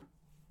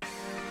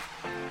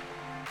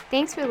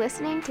Thanks for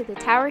listening to the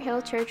Tower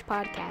Hill Church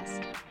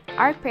podcast.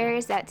 Our prayer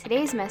is that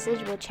today's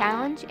message will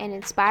challenge and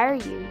inspire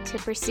you to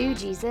pursue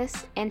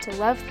Jesus and to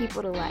love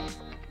people to life.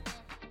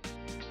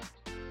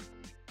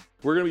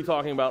 We're going to be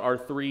talking about our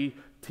 3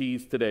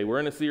 T's today. We're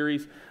in a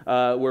series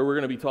where we're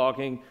going to be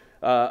talking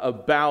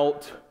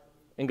about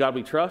In God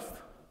We Trust.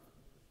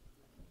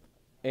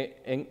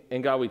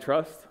 In God We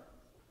Trust?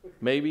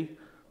 Maybe.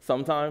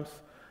 Sometimes.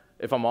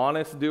 If I'm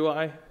honest, do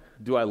I?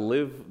 Do I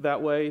live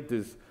that way?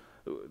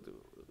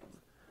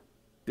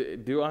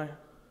 Do I?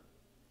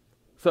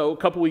 So a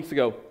couple weeks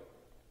ago,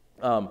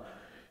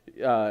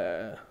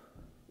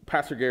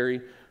 Pastor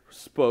Gary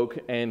spoke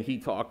and he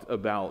talked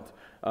about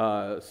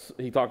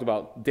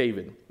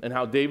David and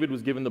how David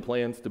was given the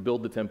plans to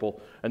build the temple,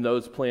 and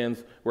those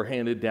plans were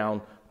handed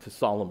down to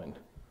Solomon.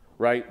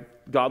 Right?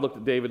 God looked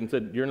at David and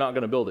said, "You're not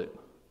going to build it,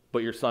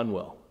 but your son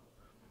will."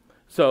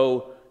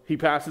 So he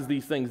passes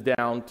these things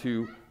down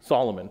to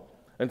Solomon.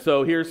 And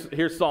so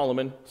here's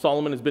Solomon.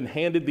 Solomon has been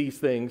handed these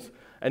things,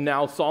 and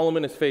now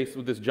Solomon is faced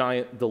with this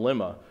giant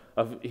dilemma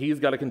of he's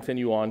got to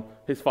continue on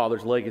his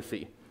father's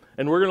legacy.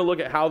 And we're going to look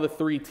at how the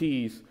 3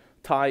 T's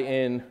tie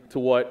in to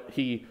what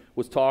he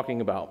was talking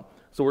about.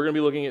 So we're going to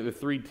be looking at the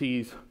 3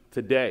 T's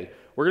today.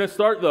 We're going to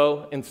start,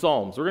 though, in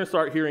Psalms. We're going to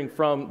start hearing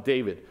from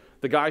David,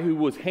 the guy who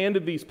was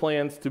handed these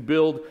plans to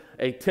build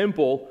a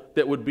temple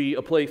that would be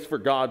a place for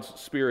God's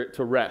Spirit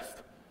to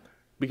rest.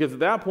 Because at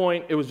that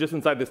point, it was just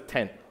inside this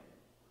tent.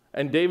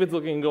 And David's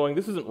looking and going,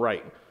 this isn't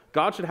right.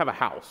 God should have a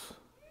house.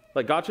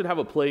 Like, God should have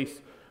a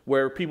place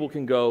where people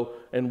can go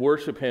and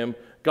worship him.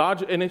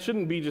 And it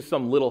shouldn't be just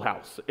some little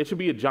house. It should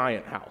be a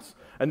giant house.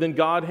 And then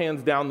God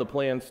hands down the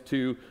plans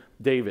to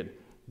David.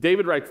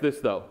 David writes this,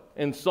 though.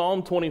 In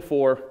Psalm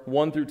 24,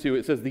 1 through 2,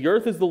 it says, "The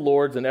earth is the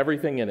Lord's and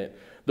everything in it.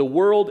 The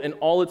world and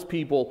all its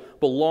people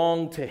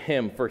belong to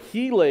him. For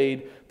he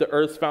laid the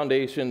earth's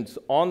foundations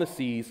on the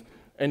seas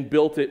and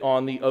built it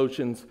on the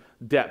ocean's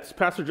depths."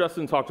 Pastor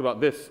Justin talked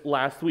about this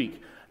last week.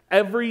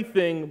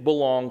 Everything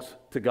belongs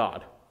to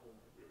God.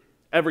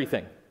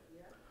 Everything.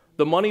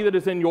 The money that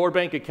is in your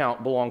bank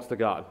account belongs to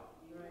God.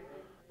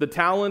 The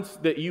talents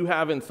that you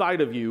have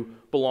inside of you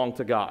belong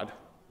to God.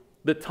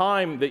 The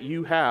time that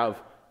you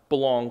have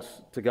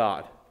belongs to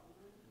God.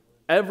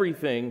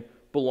 Everything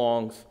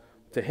belongs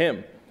to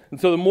him. And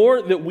so the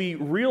more that we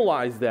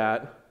realize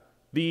that,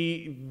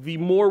 the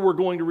more we're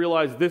going to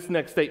realize this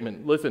next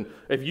statement. Listen,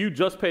 if you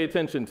just pay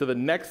attention to the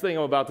next thing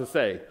I'm about to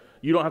say,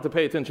 you don't have to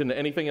pay attention to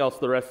anything else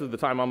the rest of the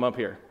time I'm up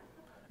here.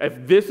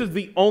 If this is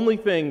the only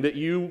thing that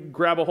you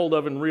grab a hold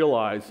of and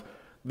realize,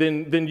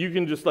 then you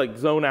can just like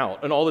zone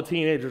out. And all the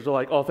teenagers are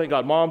like, "Oh, thank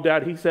God, Mom,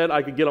 Dad, he said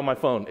I could get on my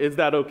phone. Is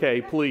that okay,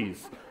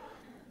 please?"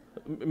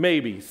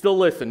 Maybe. Still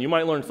listen. You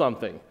might learn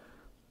something.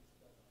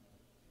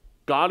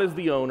 God is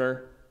the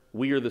owner.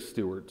 We are the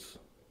stewards.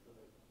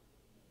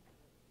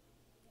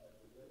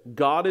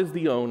 God is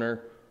the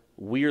owner,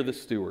 we are the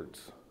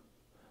stewards.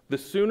 The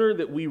sooner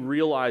that we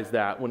realize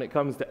that when it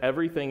comes to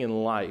everything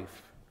in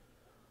life,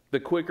 the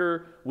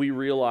quicker we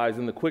realize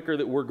and the quicker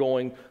that we're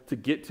going to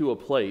get to a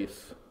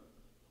place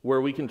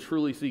where we can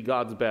truly see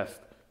God's best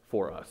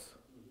for us,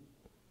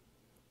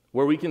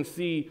 where we can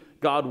see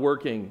God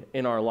working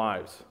in our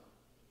lives,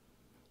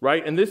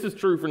 right? And this is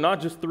true for not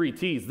just 3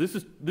 T's. This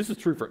is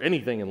true for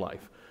anything in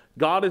life.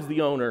 God is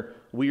the owner,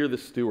 we are the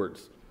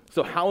stewards.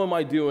 So how am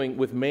I doing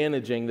with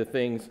managing the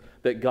things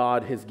that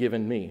God has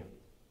given me?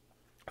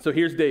 So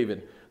here's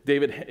David.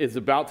 David is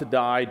about to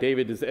die.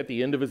 David is at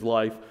the end of his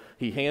life.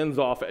 He's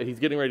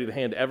getting ready to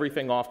hand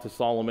everything off to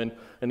Solomon.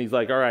 And he's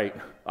like, all right,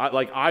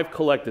 I've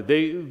collected.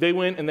 They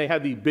went and they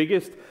had the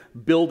biggest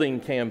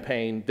building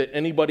campaign that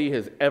anybody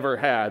has ever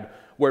had,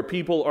 where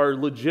people are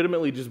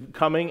legitimately just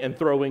coming and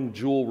throwing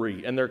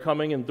jewelry, and they're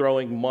coming and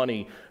throwing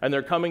money, and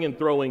they're coming and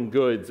throwing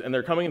goods, and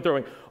they're coming and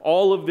throwing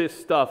all of this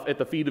stuff at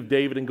the feet of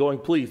David and going,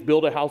 "Please,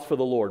 build a house for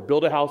the Lord,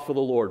 build a house for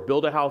the Lord,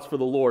 build a house for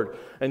the Lord."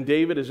 And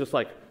David is just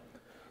like,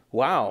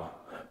 wow.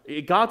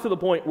 It got to the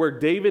point where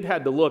David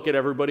had to look at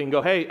everybody and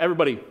go, "Hey,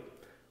 everybody,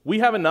 we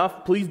have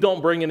enough. Please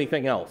don't bring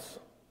anything else.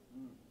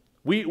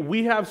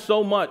 We have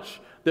so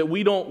much that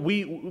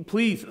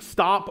please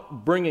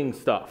stop bringing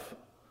stuff.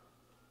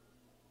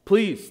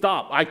 Please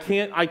stop. I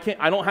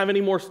don't have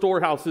any more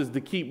storehouses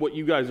to keep what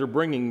you guys are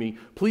bringing me.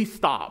 Please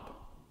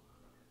stop."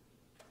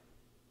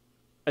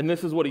 And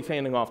this is what he's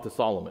handing off to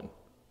Solomon.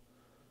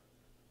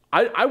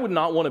 I would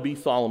not want to be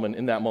Solomon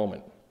in that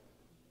moment.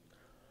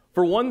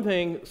 For one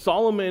thing,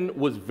 Solomon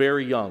was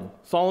very young.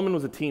 Solomon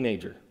was a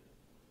teenager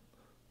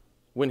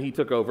when he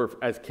took over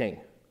as king.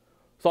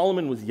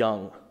 Solomon was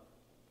young,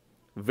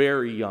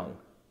 very young.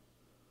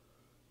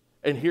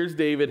 And here's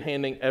David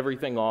handing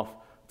everything off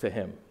to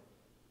him.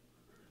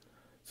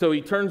 So he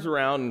turns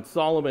around and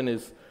Solomon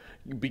is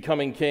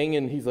becoming king,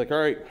 and he's like, "All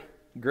right,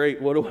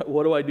 great. What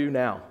do I do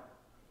now?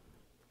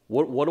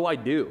 What do I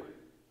do?"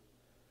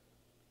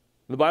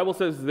 The Bible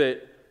says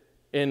that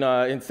in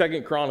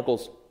 2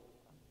 Chronicles,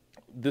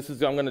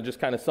 I'm going to just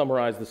kind of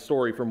summarize the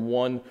story from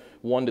 1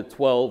 to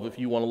 12 if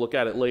you want to look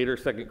at it later.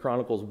 2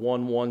 Chronicles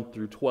 1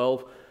 through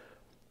 12.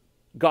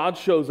 God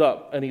shows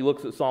up and he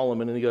looks at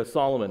Solomon and he goes,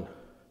 "Solomon,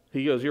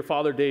 He goes, your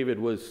father David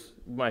was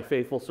my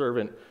faithful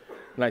servant,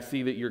 and I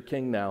see that you're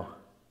king now.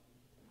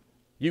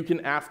 You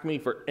can ask me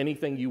for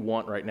anything you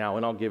want right now,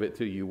 and I'll give it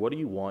to you. What do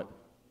you want?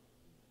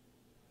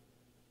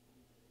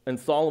 And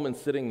Solomon's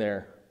sitting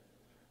there,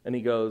 and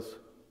he goes,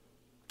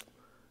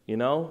 you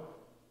know,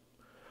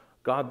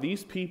 God,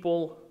 these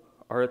people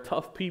are a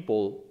tough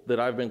people that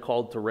I've been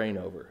called to reign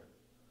over.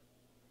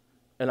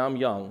 And I'm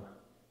young.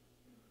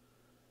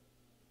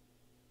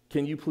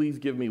 Can you please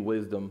give me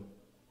wisdom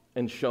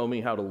and show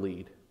me how to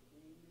lead?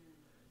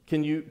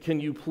 Can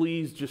you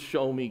please just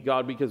show me,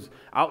 God, because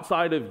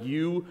outside of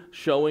you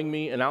showing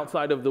me and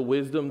outside of the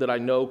wisdom that I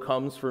know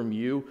comes from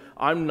you,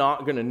 I'm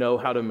not going to know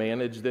how to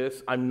manage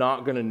this. I'm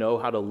not going to know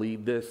how to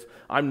lead this.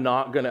 I'm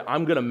going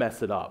to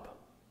mess it up.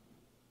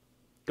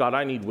 God,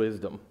 I need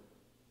wisdom.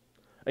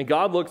 And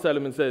God looks at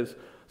him and says,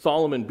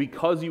 Solomon,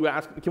 because you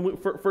ask,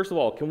 first of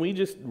all, can we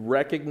just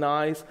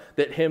recognize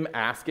that him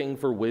asking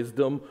for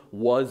wisdom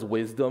was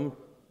wisdom?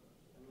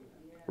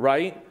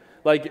 Right?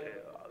 Like,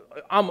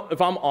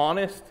 if I'm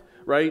honest,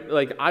 right,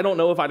 like, I don't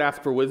know if I'd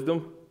ask for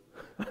wisdom.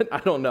 I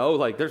don't know.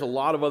 Like, there's a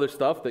lot of other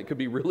stuff that could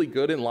be really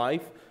good in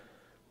life.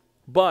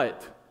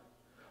 But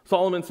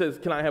Solomon says,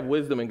 can I have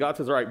wisdom? And God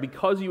says, all right,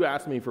 because you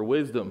asked me for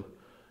wisdom,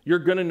 you're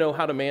going to know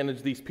how to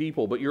manage these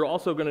people, but you're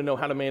also going to know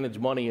how to manage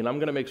money, and I'm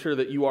going to make sure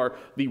that you are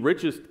the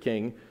richest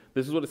king.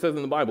 This is what it says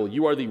in the Bible.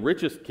 You are the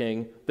richest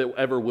king that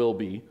ever will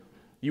be.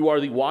 You are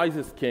the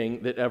wisest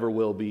king that ever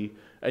will be,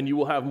 and you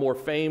will have more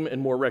fame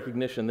and more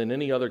recognition than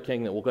any other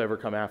king that will ever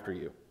come after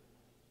you.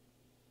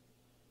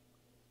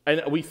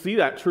 And we see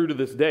that true to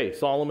this day.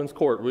 Solomon's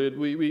court.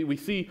 We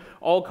see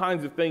all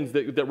kinds of things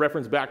that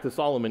reference back to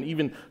Solomon.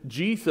 Even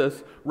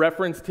Jesus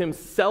referenced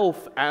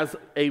himself as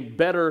a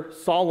better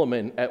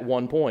Solomon at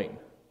one point.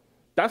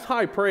 That's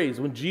high praise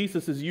when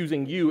Jesus is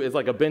using you as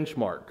like a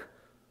benchmark.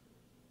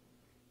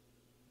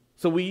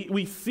 So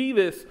we see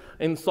this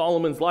in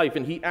Solomon's life,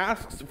 and he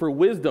asks for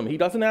wisdom. He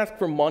doesn't ask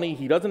for money.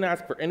 He doesn't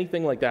ask for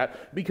anything like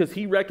that because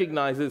he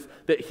recognizes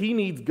that he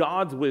needs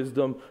God's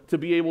wisdom to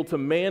be able to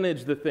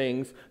manage the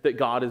things that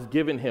God has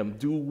given him.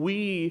 Do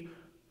we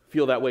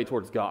feel that way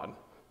towards God?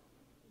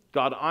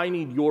 God, I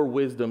need your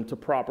wisdom to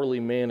properly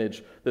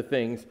manage the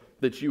things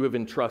that you have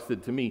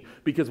entrusted to me.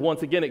 Because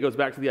once again, it goes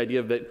back to the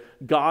idea of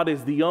that God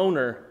is the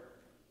owner,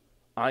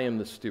 I am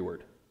the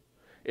steward.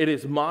 It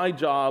is my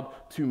job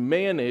to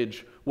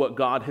manage what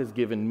God has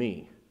given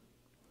me.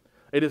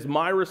 It is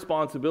my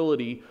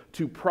responsibility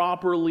to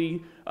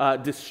properly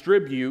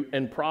distribute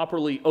and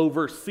properly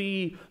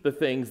oversee the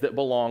things that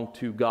belong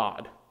to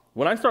God.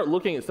 When I start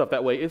looking at stuff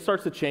that way, it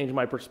starts to change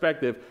my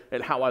perspective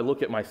at how I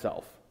look at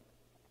myself.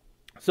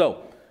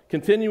 So,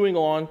 continuing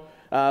on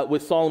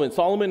with Solomon.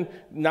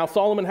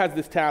 Solomon has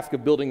this task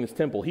of building this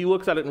temple. He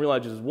looks at it and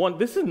realizes, one,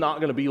 this is not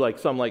going to be like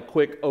some like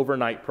quick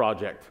overnight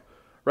project.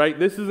 Right?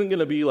 This isn't going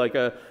to be like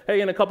hey,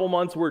 in a couple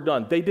months we're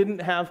done. They didn't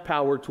have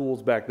power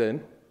tools back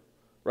then,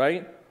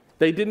 right?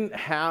 They didn't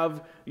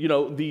have,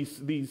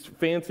 these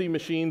fancy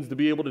machines to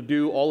be able to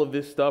do all of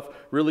this stuff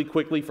really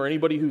quickly. For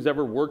anybody who's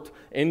ever worked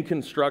in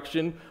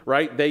construction,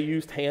 right? They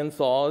used hand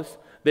saws.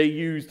 They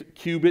used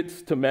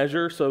cubits to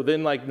measure. So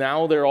then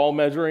now they're all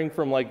measuring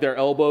from their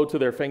elbow to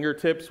their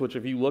fingertips, which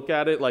if you look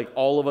at it,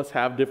 all of us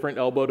have different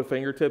elbow to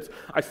fingertips.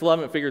 I still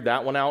haven't figured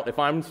that one out. If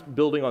I'm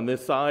building on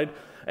this side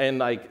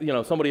and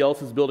somebody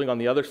else is building on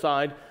the other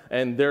side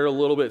and they're a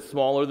little bit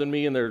smaller than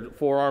me and their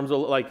forearms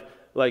are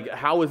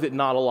how is it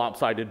not a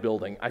lopsided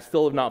building? I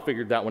still have not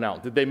figured that one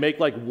out. Did they make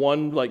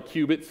one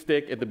cubit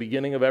stick at the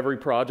beginning of every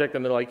project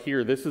and they're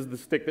here, this is the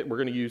stick that we're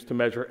going to use to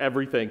measure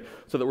everything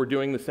so that we're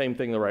doing the same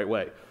thing the right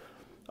way?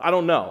 I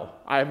don't know.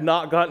 I have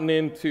not gotten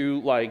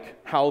into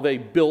how they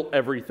built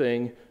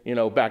everything,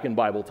 back in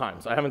Bible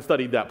times. I haven't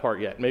studied that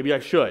part yet. Maybe I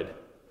should.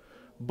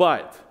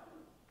 But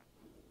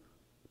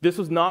this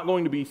was not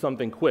going to be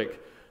something quick.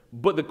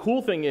 But the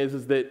cool thing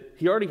is that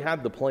he already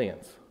had the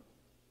plans.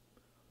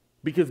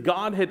 Because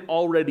God had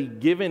already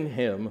given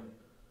him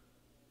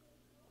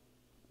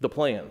the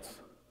plans.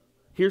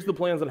 Here's the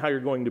plans on how you're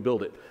going to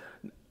build it.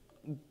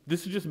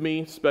 This is just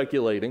me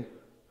speculating.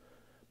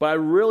 But I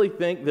really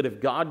think that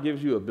if God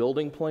gives you a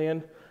building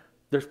plan,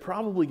 there's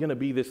probably going to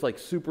be this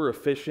super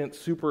efficient,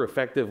 super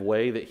effective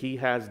way that he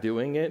has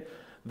doing it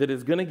that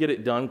is going to get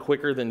it done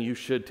quicker than you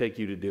should take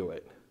you to do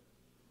it.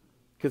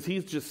 Because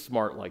he's just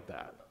smart like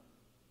that.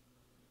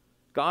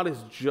 God is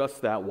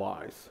just that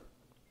wise.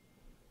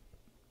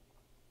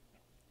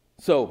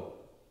 So,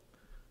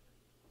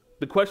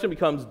 the question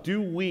becomes,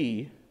 do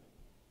we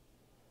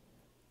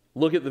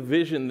look at the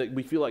vision that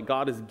we feel like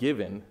God has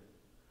given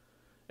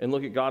and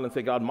look at God and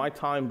say, God, my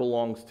time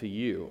belongs to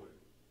you.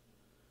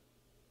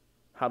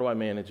 How do I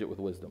manage it with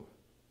wisdom?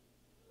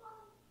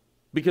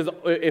 Because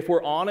if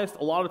we're honest,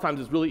 a lot of times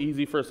it's really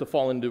easy for us to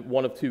fall into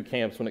one of two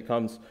camps when it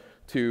comes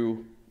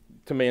to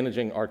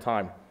managing our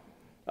time.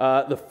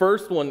 The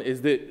first one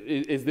is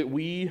that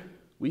we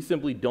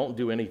simply don't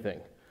do anything.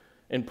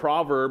 In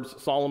Proverbs,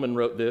 Solomon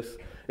wrote this.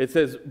 It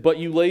says, "But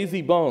you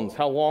lazy bones,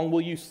 how long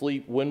will you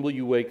sleep? When will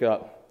you wake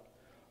up?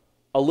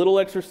 A little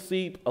extra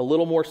sleep, a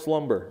little more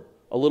slumber,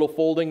 a little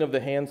folding of the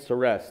hands to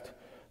rest.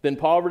 Then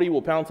poverty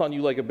will pounce on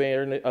you like a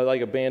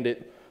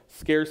bandit.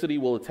 Scarcity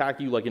will attack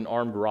you like an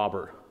armed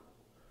robber.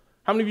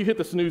 How many of you hit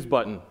the snooze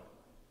button?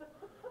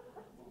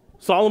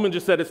 Solomon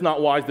just said it's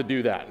not wise to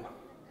do that.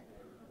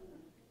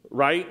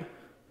 Right?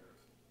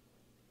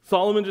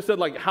 Solomon just said,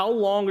 like, how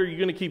long are you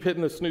going to keep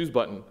hitting the snooze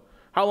button?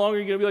 How long are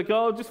you going to be like,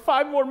 oh, just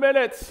 5 more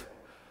minutes.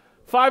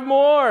 5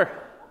 more.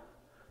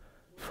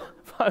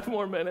 5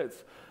 more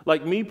minutes.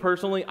 Like me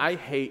personally, I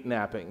hate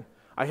napping.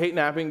 I hate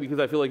napping because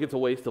I feel like it's a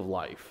waste of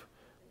life.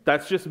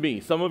 That's just me.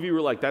 Some of you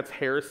are like, that's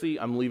heresy.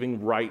 I'm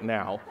leaving right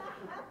now.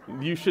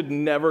 You should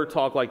never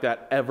talk like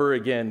that ever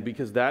again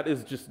because that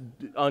is just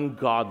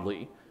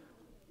ungodly.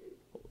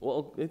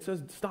 Well, it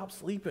says stop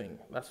sleeping.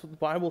 That's what the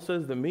Bible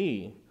says to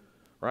me,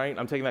 right?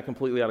 I'm taking that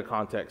completely out of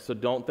context. So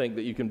don't think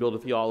that you can build a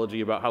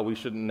theology about how we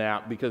shouldn't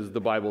nap because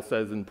the Bible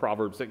says in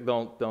Proverbs 6,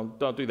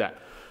 don't do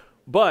that.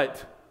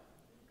 But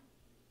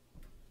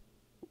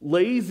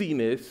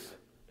laziness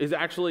is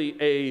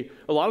actually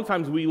a lot of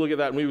times we look at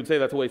that and we would say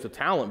that's a waste of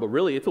talent, but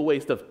really it's a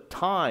waste of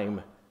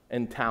time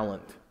and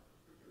talent.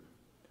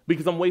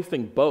 Because I'm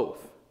wasting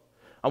both.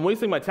 I'm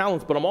wasting my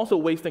talents, but I'm also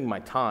wasting my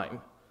time,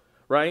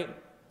 right?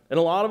 And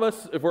a lot of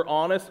us, if we're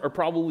honest, are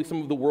probably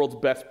some of the world's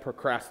best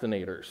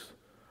procrastinators,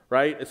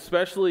 right?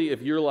 Especially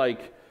if you're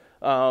like,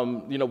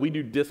 we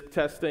do disc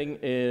testing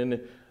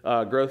in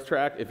Growth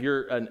Track. If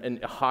you're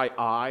a high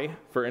I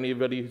for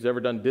anybody who's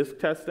ever done disc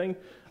testing,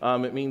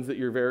 it means that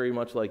you're very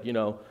much like,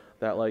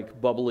 that like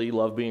bubbly,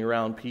 love being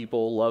around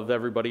people, love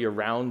everybody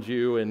around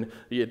you, and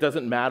it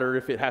doesn't matter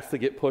if it has to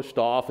get pushed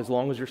off as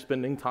long as you're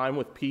spending time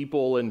with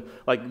people, and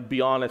like be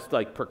honest,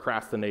 like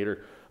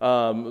procrastinator,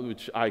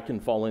 which I can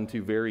fall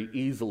into very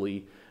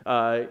easily.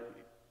 But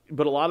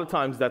a lot of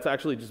times that's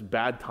actually just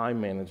bad time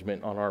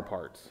management on our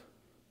parts.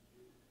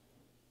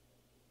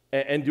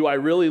 And do I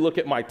really look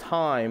at my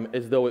time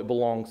as though it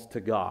belongs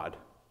to God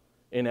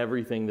in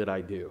everything that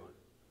I do?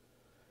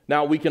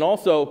 Now we can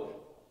also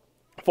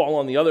fall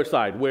on the other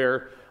side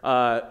where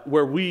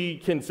we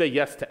can say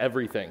yes to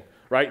everything,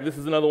 right? This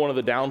is another one of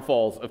the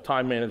downfalls of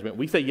time management.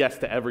 We say yes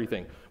to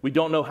everything. We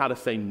don't know how to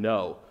say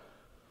no,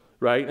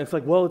 right? And it's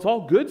like, well, it's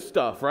all good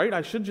stuff, right?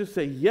 I should just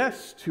say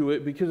yes to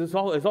it because it's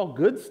all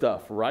good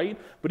stuff, right?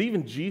 But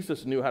even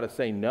Jesus knew how to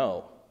say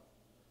no.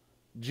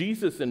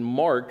 Jesus in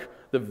Mark,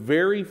 the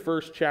very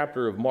first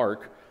chapter of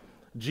Mark,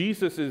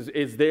 Jesus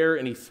is there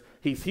and he's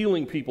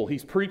healing people,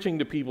 he's preaching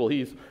to people,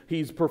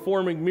 he's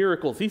performing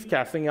miracles, he's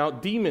casting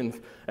out demons.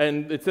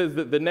 And it says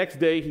that the next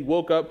day he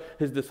woke up,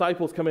 his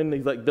disciples come in,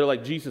 and they're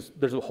like, Jesus,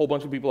 there's a whole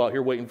bunch of people out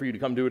here waiting for you to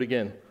come do it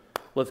again.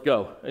 Let's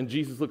go. And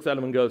Jesus looks at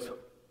him and goes,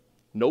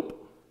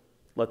 nope,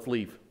 let's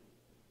leave.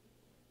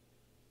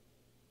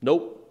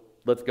 Nope,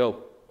 let's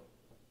go.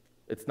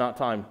 It's not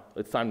time.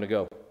 It's time to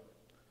go.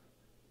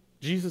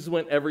 Jesus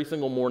went every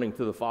single morning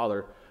to the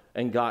Father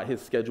and got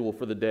his schedule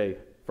for the day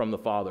from the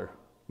Father.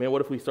 Man,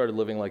 what if we started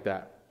living like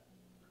that?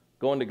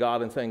 Going to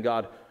God and saying,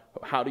 God,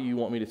 how do you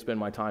want me to spend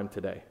my time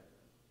today?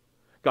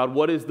 God,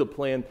 what is the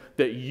plan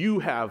that you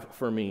have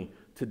for me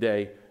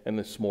today and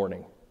this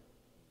morning?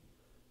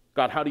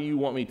 God, how do you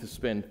want me to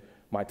spend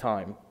my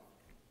time?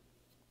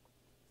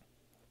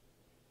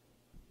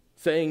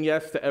 Saying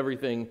yes to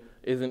everything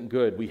isn't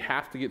good. We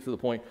have to get to the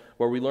point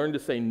where we learn to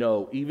say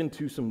no, even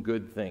to some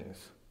good things,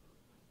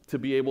 to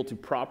be able to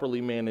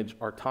properly manage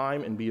our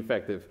time and be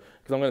effective.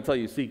 Because I'm going to tell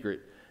you a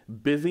secret.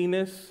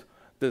 Busyness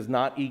does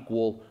not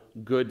equal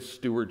good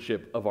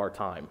stewardship of our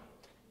time.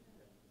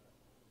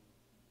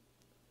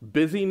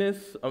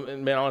 Busyness,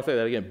 man, I want to say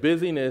that again.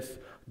 Busyness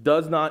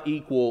does not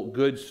equal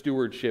good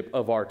stewardship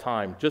of our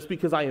time. Just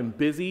because I am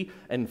busy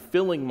and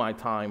filling my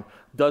time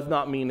does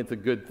not mean it's a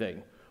good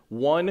thing.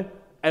 One,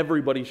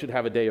 everybody should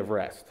have a day of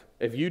rest.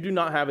 If you do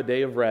not have a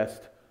day of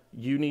rest,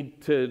 you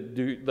need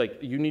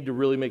to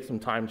really make some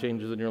time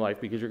changes in your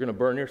life because you're going to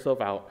burn yourself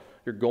out.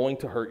 You're going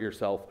to hurt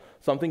yourself.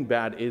 Something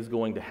bad is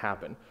going to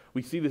happen.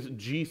 We see this,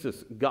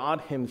 Jesus,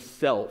 God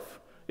himself,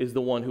 is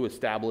the one who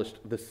established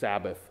the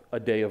Sabbath, a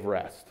day of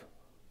rest.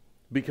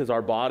 Because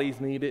our bodies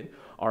need it,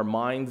 our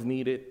minds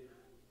need it.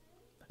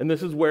 And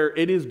this is where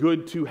it is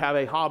good to have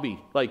a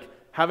hobby. Like,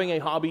 having a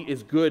hobby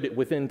is good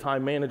within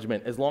time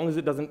management. As long as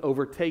it doesn't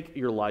overtake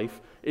your life,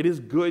 it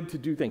is good to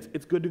do things.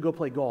 It's good to go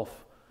play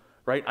golf.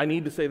 Right? I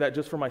need to say that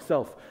just for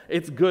myself.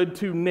 It's good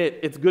to knit.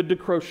 It's good to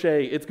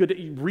crochet. It's good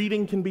to,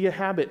 reading can be a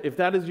habit. If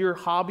that is your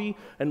hobby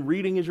and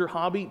reading is your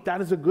hobby, that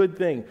is a good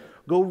thing.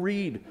 Go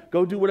read.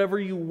 Go do whatever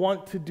you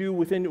want to do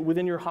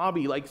within your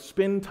hobby. Like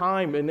spend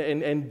time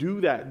and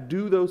do that.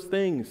 Do those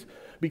things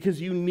because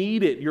you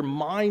need it. Your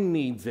mind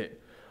needs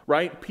it.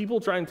 Right?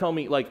 People try and tell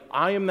me, like,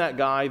 I am that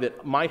guy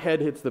that my head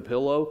hits the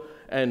pillow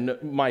and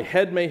my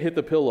head may hit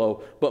the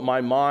pillow, but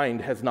my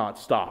mind has not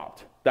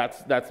stopped.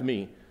 That's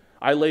me.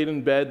 I laid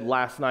in bed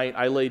last night,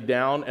 I laid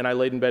down, and I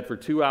laid in bed for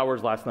 2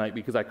 hours last night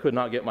because I could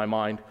not get my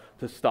mind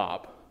to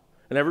stop.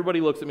 And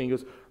everybody looks at me and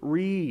goes,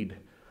 read.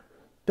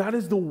 That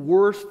is the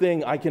worst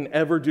thing I can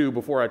ever do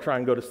before I try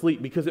and go to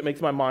sleep because it makes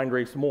my mind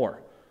race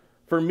more.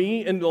 For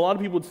me, and a lot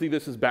of people would see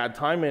this as bad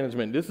time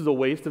management. This is a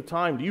waste of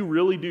time. Do you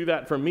really do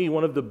that? For me,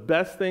 one of the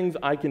best things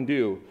I can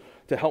do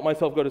to help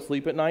myself go to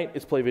sleep at night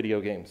is play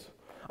video games.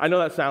 I know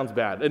that sounds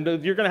bad. And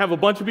you're going to have a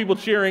bunch of people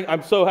cheering.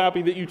 I'm so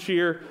happy that you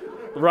cheer,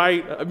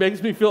 right? It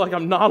makes me feel like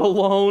I'm not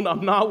alone.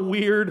 I'm not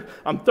weird.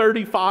 I'm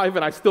 35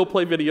 and I still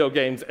play video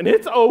games. And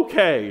it's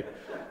okay.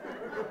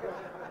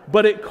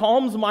 But it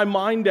calms my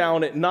mind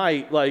down at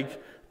night, like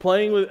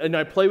and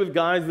I play with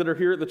guys that are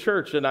here at the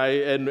church,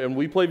 and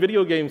we play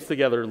video games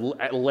together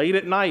late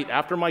at night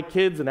after my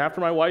kids and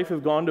after my wife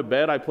have gone to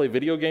bed. I play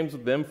video games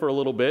with them for a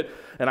little bit,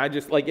 and I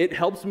just it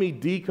helps me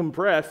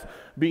decompress,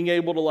 being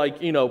able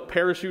to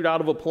parachute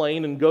out of a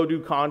plane and go do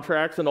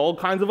contracts and all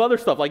kinds of other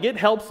stuff. It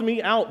helps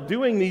me out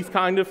doing these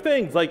kind of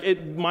things.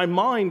 My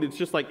mind, it's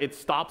just it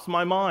stops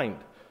my mind.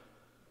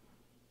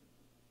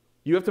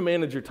 You have to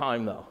manage your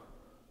time though.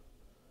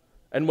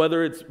 And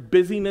whether it's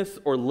busyness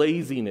or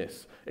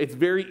laziness, it's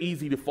very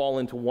easy to fall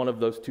into one of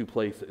those two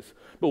places.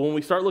 But when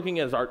we start looking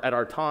at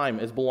our time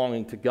as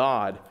belonging to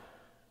God,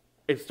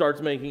 it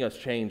starts making us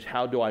change.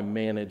 How do I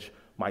manage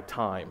my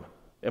time?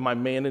 Am I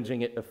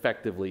managing it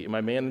effectively? Am I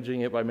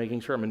managing it by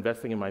making sure I'm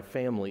investing in my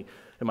family?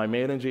 Am I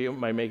managing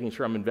it by making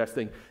sure I'm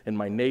investing in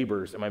my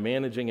neighbors? Am I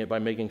managing it by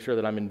making sure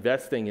that I'm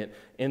investing it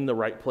in the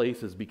right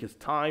places? Because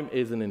time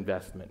is an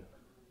investment.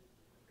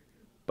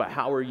 But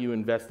how are you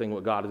investing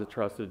what God has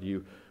entrusted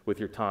you with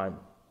your time?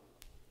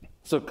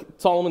 So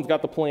Solomon's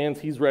got the plans,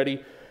 he's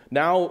ready.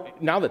 Now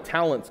the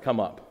talents come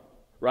up,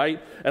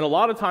 right? And a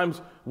lot of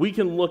times we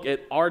can look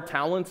at our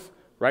talents,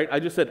 right? I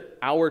just said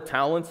our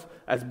talents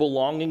as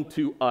belonging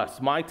to us.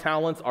 My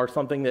talents are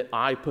something that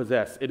I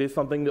possess. It is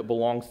something that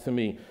belongs to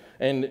me.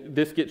 And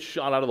this gets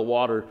shot out of the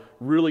water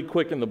really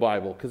quick in the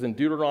Bible, because in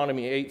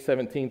Deuteronomy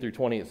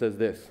 8:17-20 it says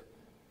this: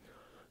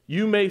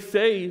 "You may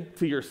say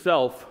to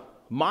yourself,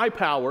 my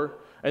power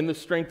and the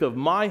strength of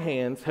my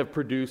hands have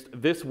produced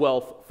this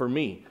wealth for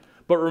me.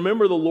 But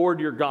remember the Lord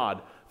your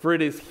God, for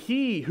it is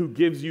He who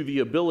gives you the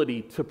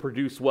ability to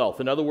produce wealth."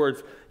 In other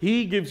words,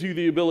 He gives you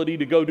the ability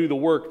to go do the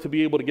work to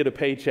be able to get a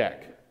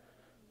paycheck.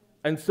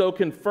 And so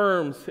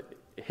confirms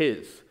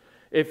His.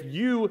 If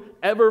you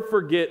ever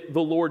forget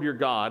the Lord your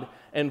God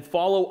and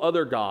follow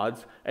other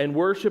gods and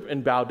worship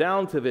and bow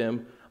down to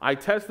them, I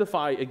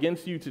testify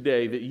against you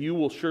today that you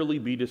will surely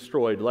be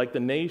destroyed, like the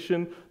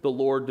nation the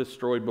Lord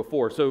destroyed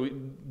before. So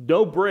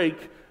no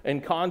break in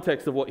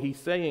context of what he's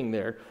saying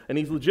there. And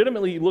he's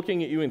legitimately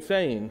looking at you and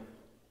saying,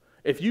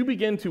 if you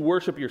begin to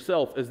worship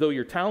yourself as though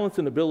your talents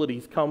and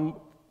abilities come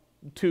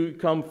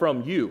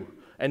from you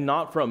and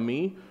not from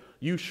me,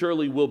 you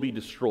surely will be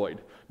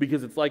destroyed,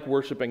 because it's like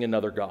worshiping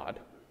another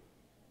god.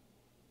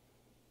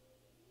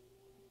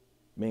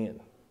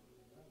 Man,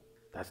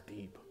 that's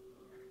deep.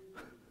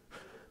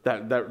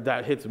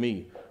 That hits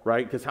me,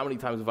 right? Because how many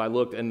times have I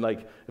looked and,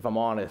 if I'm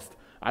honest,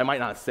 I might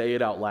not say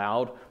it out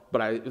loud,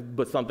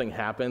 but something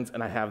happens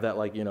and I have that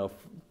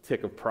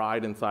tick of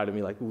pride inside of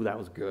me, ooh, that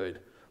was good.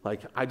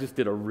 I just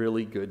did a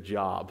really good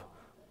job.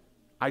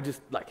 I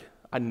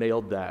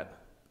nailed that.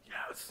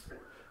 Yes.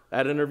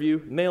 That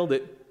interview, nailed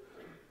it.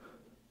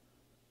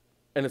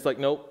 And it's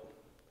nope,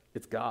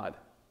 it's God.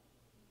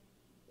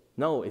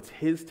 No, it's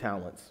His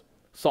talents.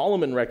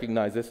 Solomon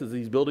recognized this as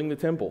he's building the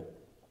temple.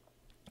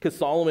 Because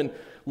Solomon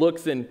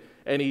looks and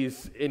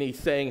he's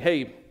saying,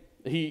 hey,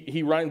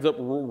 he winds up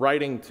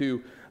writing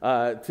to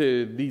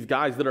these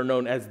guys that are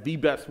known as the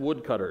best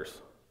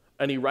woodcutters.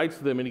 And he writes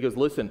to them and he goes,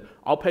 listen,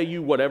 I'll pay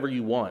you whatever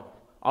you want.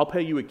 I'll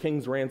pay you a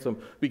king's ransom,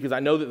 because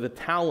I know that the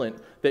talent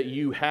that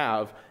you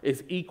have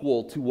is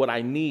equal to what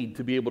I need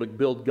to be able to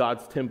build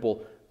God's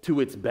temple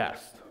to its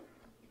best.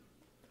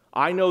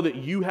 I know that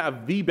you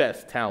have the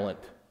best talent,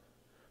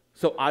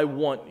 so I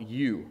want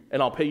you,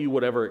 and I'll pay you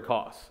whatever it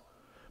costs.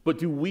 But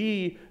do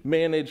we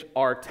manage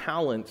our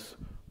talents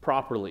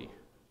properly?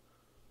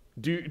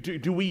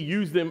 Do we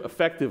use them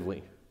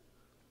effectively?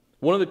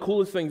 One of the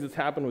coolest things that's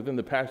happened within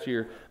the past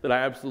year that I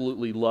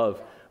absolutely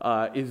love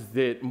is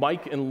that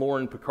Mike and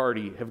Lauren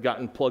Picardi have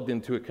gotten plugged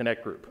into a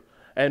Connect group.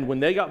 And when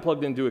they got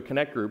plugged into a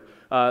Connect group,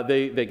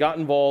 they got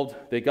involved,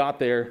 they got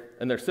there,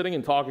 and they're sitting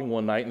and talking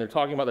one night, and they're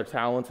talking about their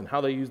talents and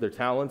how they use their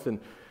talents.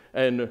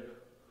 And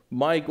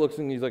Mike looks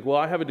and he's like, well,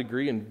 I have a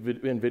degree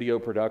in video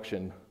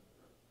production.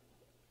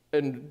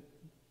 And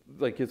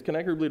his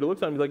Connect group leader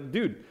looks at him, he's like,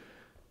 dude,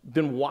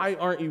 then why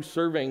aren't you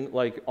serving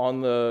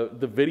on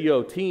the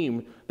video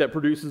team that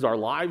produces our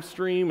live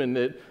stream and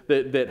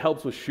that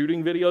helps with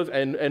shooting videos?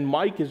 And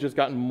Mike has just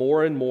gotten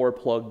more and more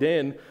plugged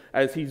in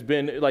as he's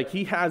been,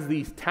 he has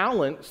these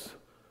talents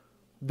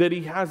that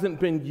he hasn't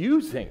been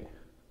using.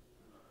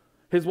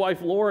 His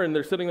wife Lauren,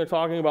 they're sitting there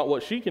talking about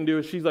what she can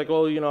do. She's like,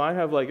 well, I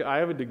have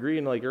a degree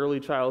in early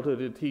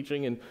childhood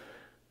teaching, and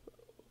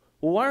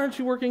well, why aren't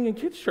you working in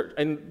kids' church?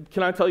 And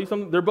can I tell you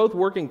something? They're both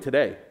working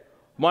today.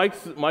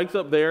 Mike's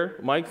up there.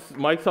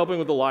 Mike's helping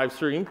with the live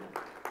stream.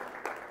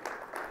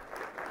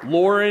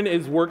 Lauren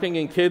is working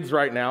in kids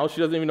right now.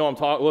 She doesn't even know I'm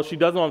talking. Well, she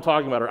does know I'm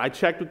talking about her. I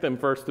checked with them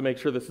first to make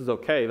sure this is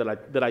okay,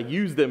 that I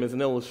use them as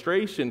an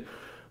illustration.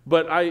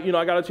 But I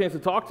got a chance to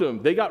talk to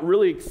them. They got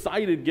really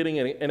excited getting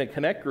in a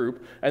Connect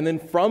group. And then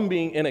from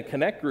being in a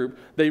Connect group,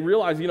 they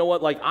realized, you know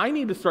what, like I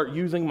need to start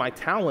using my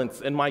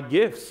talents and my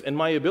gifts and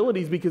my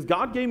abilities because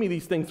God gave me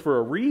these things for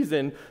a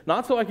reason,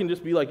 not so I can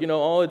just be like,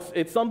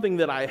 it's something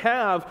that I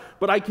have,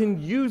 but I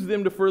can use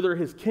them to further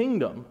his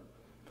kingdom.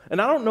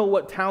 And I don't know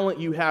what talent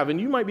you have.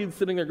 And you might be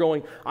sitting there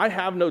going, I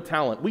have no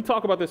talent. We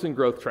talk about this in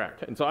Growth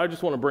Track. And so I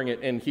just want to bring it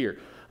in here.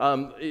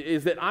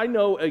 Is that I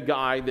know a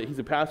guy that he's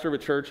a pastor of a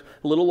church.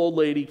 A little old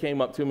lady came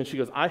up to him and she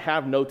goes, I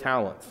have no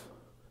talents.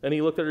 And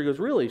he looked at her and goes,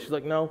 really? She's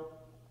like, no.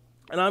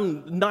 And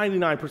I'm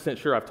 99%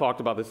 sure I've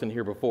talked about this in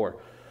here before.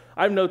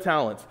 I have no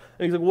talents.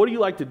 And he's like, what do you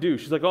like to do?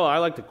 She's like, oh, I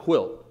like to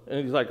quilt.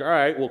 And he's like, all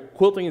right, well,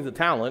 quilting is a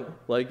talent.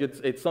 Like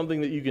it's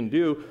something that you can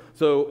do.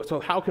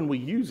 So how can we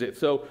use it?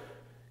 So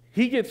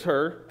he gets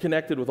her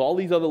connected with all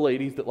these other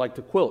ladies that like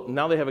to quilt. And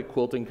now they have a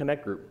quilting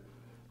Connect group.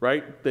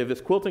 Right? They have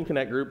this quilting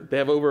Connect group. They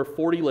have over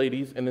 40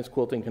 ladies in this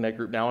quilting Connect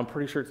group now. I'm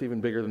pretty sure it's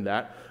even bigger than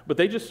that. But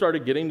they just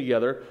started getting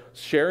together,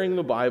 sharing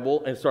the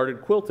Bible, and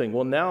started quilting.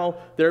 Well, now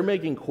they're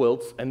making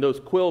quilts, and those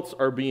quilts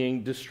are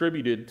being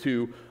distributed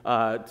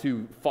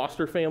to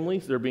foster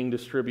families. They're being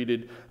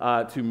distributed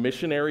to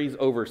missionaries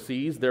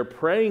overseas. They're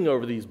praying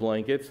over these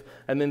blankets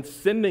and then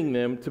sending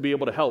them to be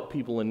able to help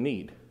people in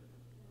need.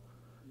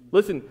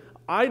 Listen,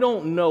 I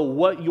don't know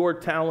what your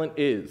talent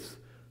is,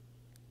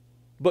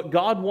 but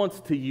God wants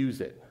to use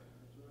it.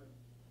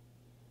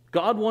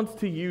 God wants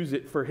to use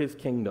it for his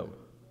kingdom.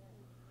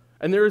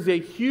 And there is a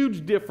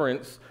huge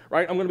difference,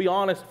 right? I'm going to be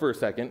honest for a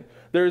second.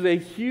 There is a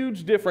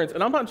huge difference,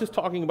 and I'm not just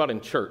talking about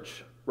in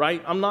church,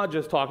 right? I'm not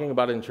just talking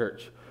about in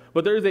church.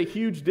 But there is a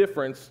huge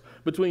difference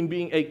between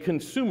being a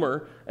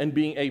consumer and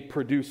being a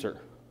producer.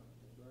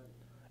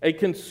 A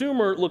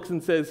consumer looks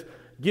and says,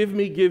 give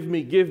me, give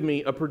me, give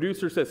me. A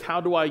producer says, how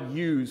do I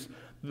use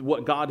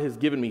what God has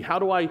given me? How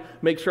do I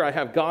make sure I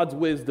have God's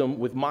wisdom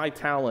with my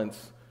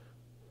talents?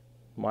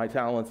 My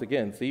talents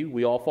again. See,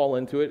 we all fall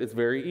into it. It's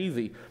very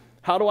easy.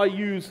 How do I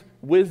use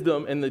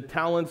wisdom and the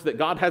talents that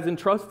God has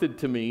entrusted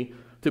to me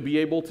to be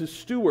able to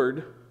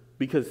steward,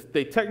 because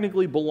they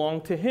technically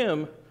belong to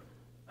him?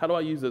 How do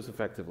I use those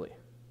effectively?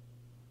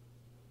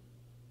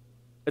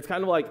 It's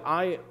kind of like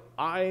I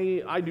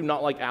do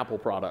not like Apple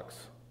products.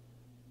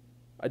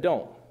 I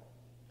don't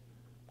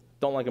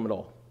like them at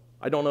all.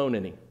 I don't own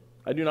any.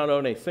 I do not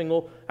own a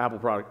single Apple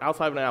product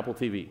outside of an Apple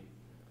TV.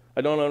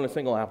 I don't own a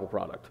single Apple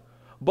product.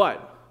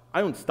 But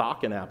I own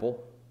stock in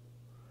Apple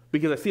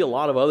because I see a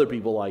lot of other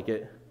people like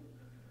it.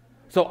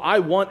 So I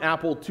want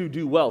Apple to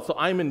do well. So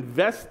I'm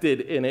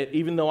invested in it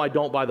even though I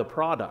don't buy the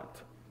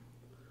product.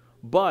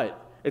 But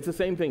it's the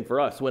same thing for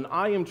us. When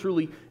I am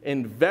truly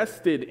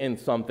invested in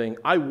something,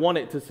 I want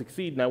it to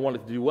succeed and I want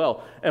it to do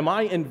well. Am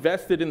I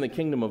invested in the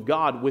kingdom of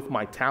God with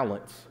my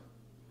talents?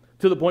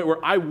 To the point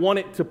where I want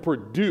it to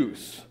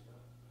produce.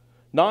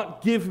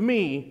 Not give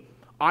me,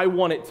 I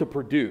want it to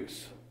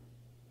produce.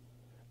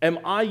 Am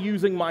I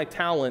using my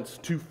talents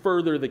to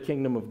further the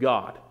kingdom of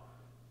God?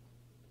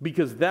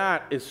 Because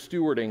that is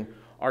stewarding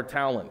our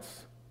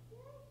talents.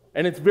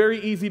 And it's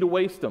very easy to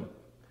waste them.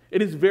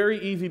 It is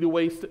very easy to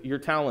waste your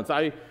talents.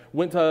 I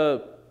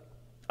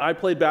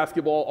played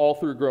basketball all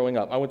through growing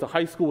up. I went to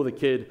high school with a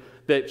kid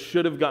that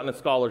should have gotten a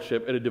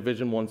scholarship at a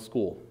Division I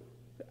school.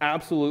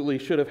 Absolutely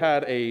should have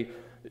had a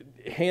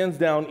hands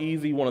down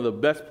easy, one of the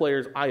best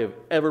players I have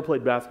ever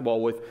played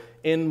basketball with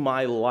in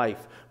my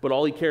life. But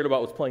all he cared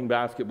about was playing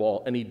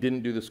basketball, and he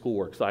didn't do the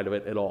schoolwork side of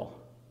it at all.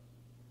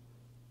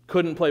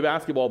 Couldn't play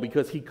basketball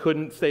because he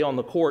couldn't stay on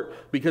the court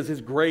because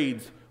his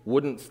grades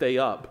wouldn't stay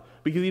up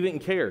because he didn't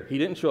care. He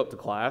didn't show up to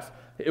class.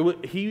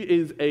 He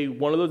is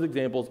one of those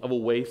examples of a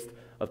waste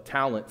of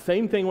talent.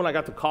 Same thing when I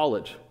got to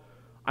college.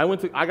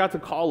 I got to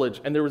college,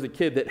 and there was a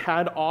kid that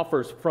had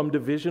offers from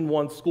Division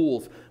I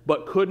schools,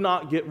 but could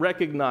not get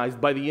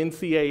recognized by the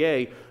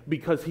NCAA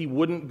because he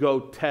wouldn't go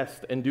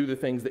test and do the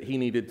things that he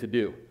needed to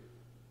do.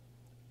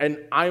 And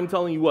I'm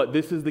telling you what,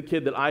 this is the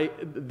kid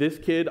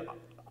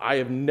I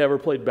have never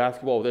played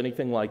basketball with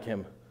anything like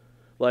him.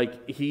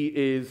 Like, he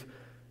is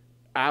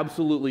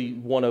absolutely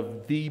one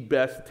of the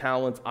best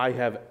talents I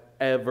have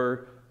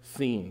ever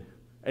seen.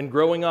 And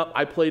growing up,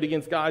 I played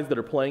against guys that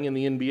are playing in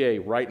the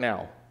NBA right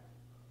now.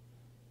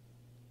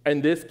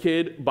 And this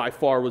kid, by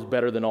far, was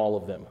better than all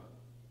of them.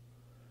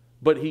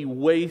 But he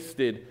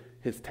wasted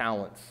his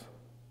talents.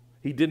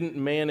 He didn't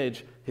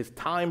manage his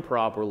time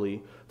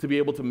properly to be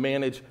able to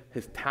manage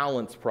his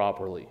talents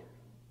properly.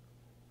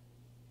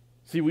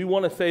 See, we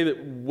want to say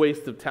that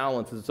waste of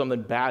talents is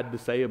something bad to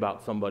say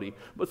about somebody,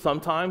 but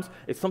sometimes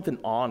it's something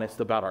honest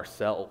about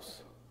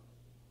ourselves.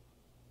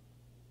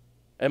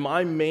 Am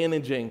I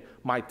managing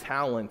my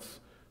talents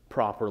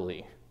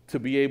properly to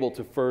be able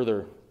to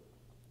further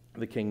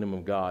the kingdom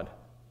of God?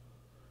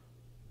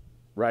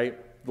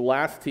 Right? The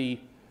last T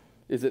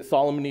is that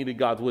Solomon needed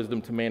God's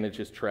wisdom to manage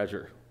his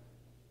treasure.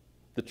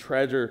 The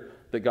treasure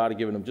that God had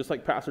given him. Just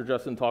like Pastor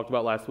Justin talked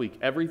about last week,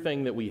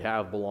 everything that we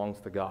have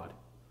belongs to God.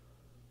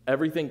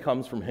 Everything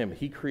comes from him.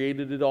 He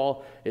created it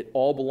all. It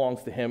all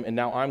belongs to him, and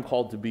now I'm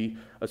called to be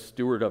a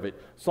steward of it.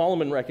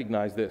 Solomon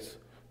recognized this.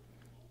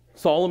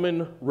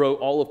 Solomon wrote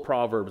all of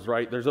Proverbs,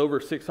 right? There's over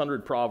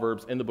 600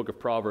 Proverbs in the book of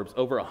Proverbs.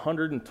 Over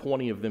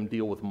 120 of them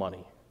deal with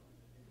money.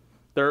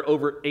 There are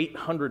over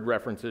 800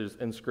 references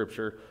in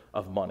Scripture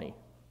of money.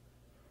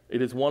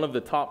 It is one of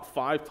the top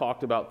 5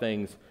 talked about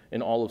things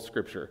in all of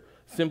Scripture,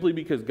 simply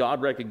because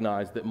God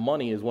recognized that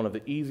money is one of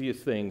the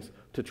easiest things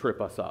to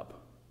trip us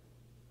up.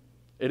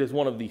 It is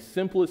one of the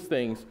simplest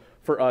things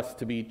for us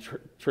to be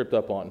tripped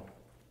up on.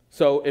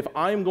 So if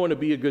I'm going to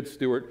be a good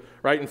steward,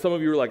 right, and some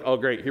of you are like, oh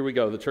great, here we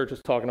go, the church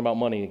is talking about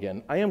money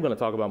again. I am going to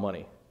talk about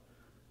money,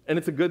 and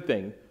it's a good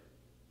thing.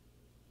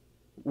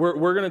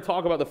 We're going to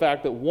talk about the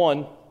fact that,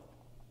 one,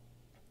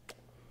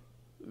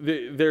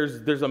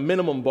 there's a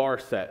minimum bar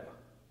set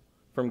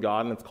from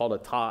God, and it's called a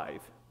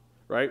tithe,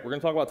 right? We're going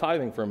to talk about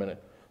tithing for a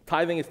minute.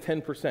 Tithing is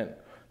 10%.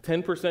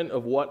 10%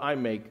 of what I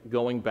make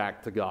going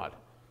back to God,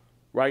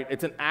 right?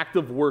 It's an act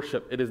of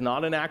worship. It is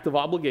not an act of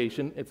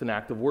obligation. It's an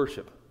act of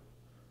worship.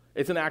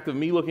 It's an act of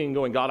me looking and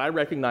going, God, I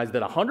recognize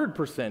that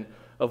 100%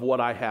 of what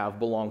I have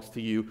belongs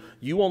to you.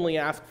 You only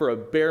ask for a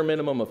bare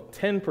minimum of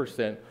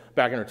 10%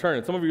 back in return.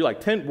 And some of you are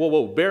like,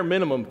 whoa, bare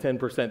minimum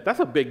 10%. That's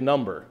a big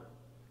number.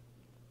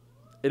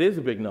 It is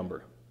a big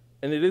number.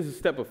 And it is a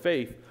step of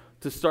faith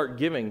to start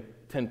giving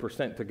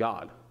 10% to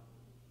God.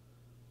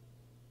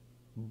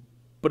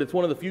 But it's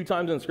one of the few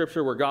times in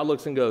Scripture where God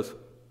looks and goes,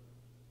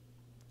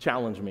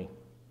 challenge me.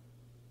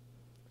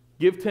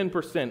 Give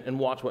 10% and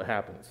watch what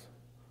happens.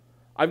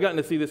 I've gotten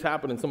to see this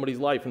happen in somebody's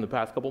life in the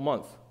past couple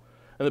months.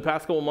 In the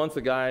past couple months,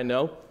 a guy I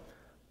know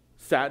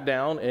sat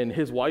down, and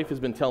his wife has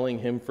been telling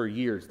him for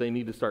years, they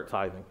need to start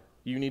tithing.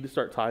 You need to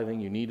start tithing.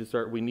 We need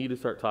to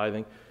start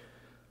tithing.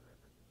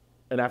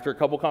 And after a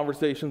couple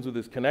conversations with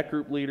his Connect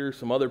group leader,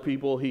 some other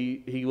people,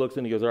 he looks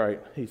and he goes, all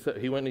right.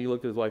 He went and he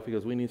looked at his wife. He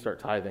goes, we need to start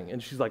tithing.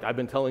 And she's like, I've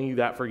been telling you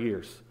that for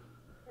years.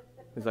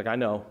 He's like, I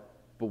know,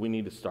 but we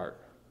need to start.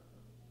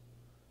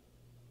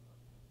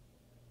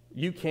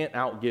 You can't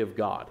outgive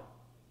God.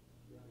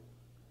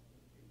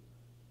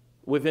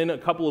 Within a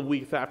couple of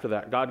weeks after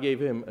that, God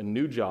gave him a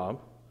new job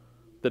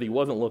that he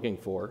wasn't looking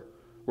for,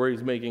 where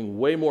he's making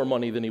way more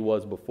money than he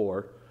was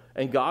before.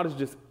 And God is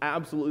just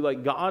absolutely,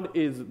 like, God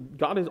is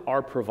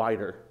our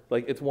provider.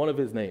 Like, it's one of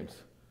his names.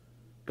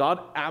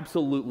 God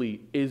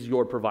absolutely is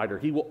your provider.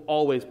 He will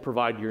always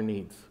provide your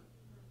needs.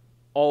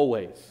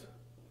 Always.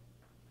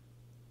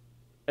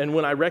 And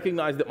when I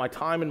recognize that my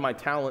time and my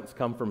talents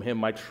come from him,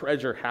 my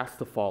treasure has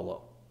to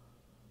follow.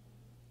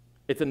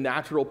 It's a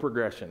natural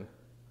progression.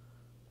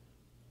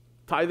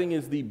 Tithing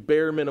is the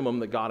bare minimum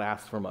that God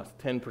asks from us,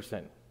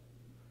 10%.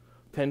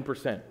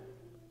 10%.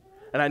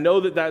 And I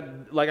know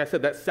that, like I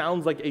said, that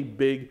sounds like a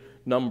big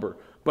number,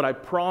 but I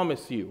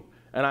promise you,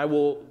 and I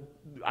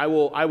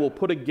will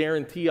put a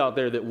guarantee out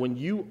there that when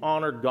you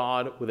honor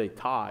God with a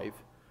tithe,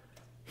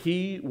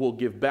 he will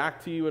give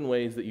back to you in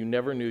ways that you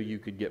never knew you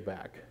could get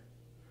back.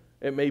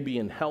 It may be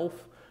in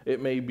health,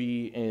 it may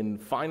be in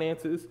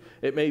finances,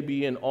 it may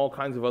be in all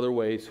kinds of other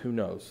ways, who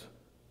knows?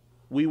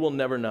 We will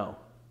never know.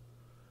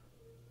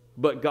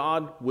 But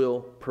God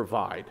will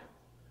provide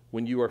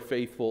when you are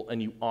faithful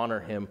and you honor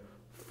him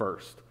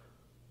first.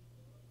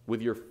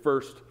 With your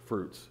first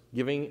fruits,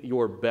 giving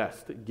your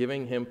best,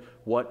 giving him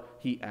what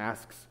he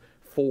asks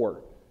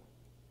for.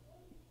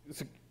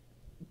 So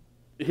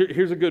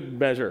here's a good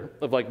measure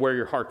of like where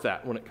your heart's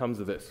at when it comes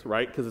to this,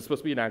 right? Because it's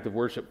supposed to be an act of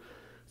worship.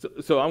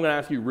 So I'm going to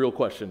ask you a real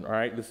question, all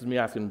right? This is me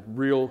asking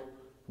real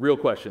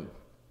question.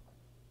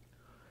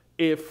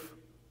 If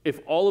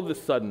all of a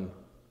sudden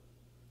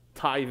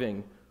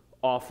tithing,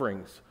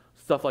 offerings,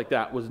 stuff like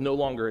that was no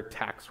longer a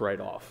tax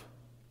write-off,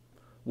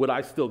 would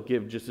I still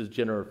give just as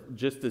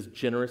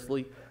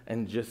generously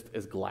and just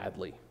as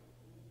gladly?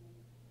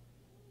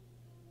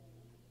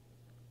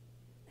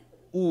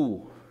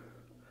 Ooh,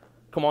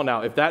 come on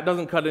now. If that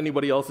doesn't cut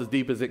anybody else as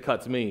deep as it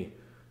cuts me,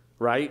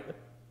 right?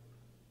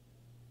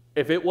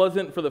 If it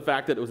wasn't for the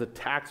fact that it was a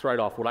tax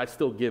write-off, would I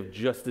still give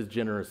just as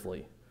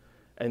generously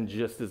and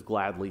just as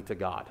gladly to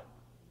God?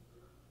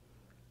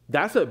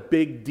 That's a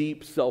big,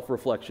 deep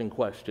self-reflection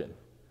question.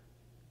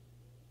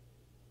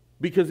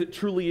 Because it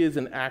truly is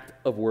an act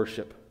of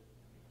worship.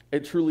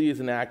 It truly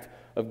is an act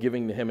of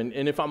giving to him.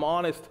 And if I'm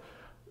honest,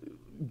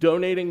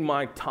 donating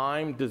my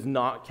time does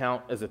not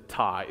count as a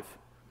tithe.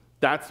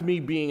 That's me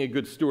being a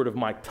good steward of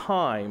my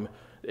time.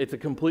 It's a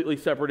completely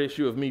separate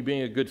issue of me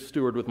being a good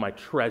steward with my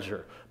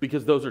treasure,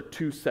 because those are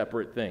two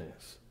separate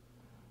things.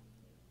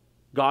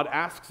 God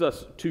asks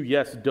us to,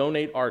 yes,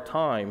 donate our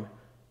time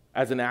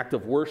as an act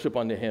of worship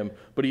unto him,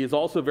 but he is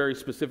also very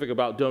specific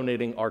about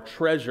donating our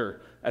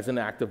treasure as an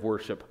act of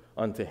worship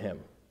unto him.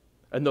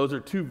 And those are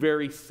two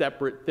very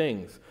separate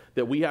things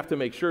that we have to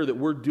make sure that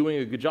we're doing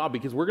a good job,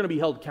 because we're going to be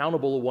held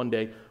accountable one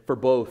day for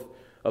both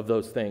of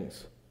those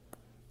things.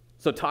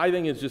 So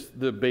tithing is just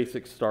the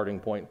basic starting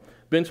point.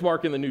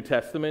 Benchmark in the New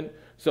Testament.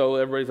 So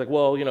everybody's like,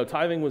 well,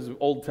 tithing was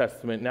Old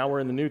Testament. Now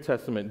we're in the New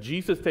Testament.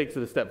 Jesus takes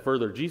it a step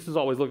further. Jesus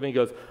always looking and he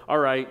goes, all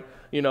right,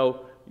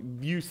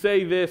 you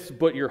say this,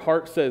 but your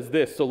heart says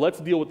this. So let's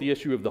deal with the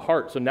issue of the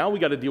heart. So now we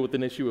got to deal with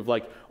an issue of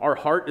our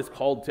heart is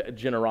called to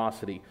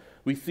generosity.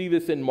 We see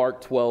this in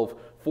Mark 12,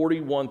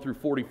 41 through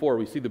 44,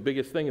 we see the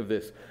biggest thing of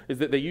this is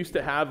that they used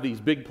to have these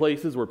big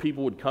places where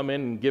people would come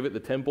in and give at the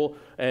temple,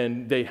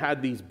 and they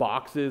had these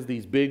boxes,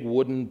 these big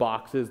wooden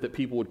boxes that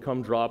people would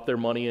come drop their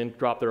money in,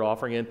 drop their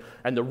offering in,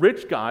 and the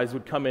rich guys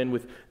would come in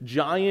with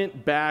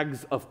giant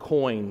bags of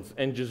coins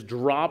and just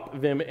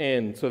drop them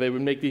in. So they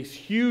would make these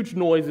huge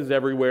noises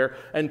everywhere,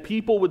 and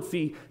people would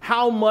see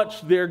how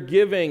much they're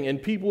giving,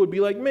 and people would be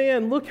like,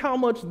 man, look how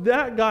much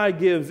that guy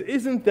gives.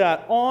 Isn't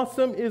that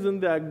awesome?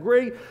 Isn't that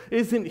great?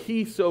 Isn't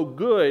he so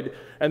good?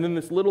 And then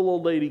this little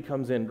old lady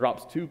comes in,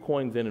 drops 2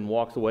 coins in, and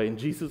walks away. And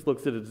Jesus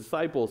looks at his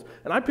disciples,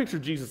 and I picture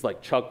Jesus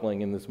like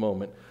chuckling in this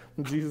moment.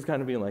 And Jesus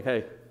kind of being like,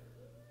 hey,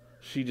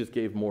 she just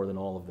gave more than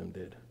all of them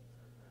did.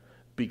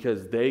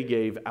 Because they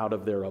gave out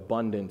of their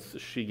abundance,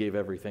 she gave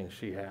everything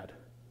she had.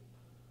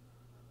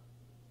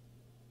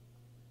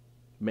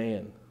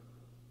 Man,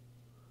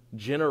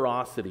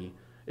 generosity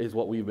is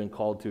what we've been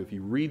called to. If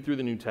you read through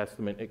the New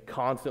Testament, it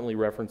constantly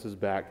references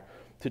back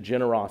to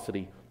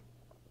generosity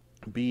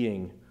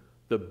being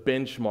the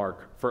benchmark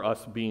for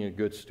us being a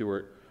good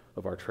steward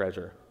of our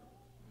treasure.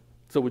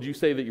 So would you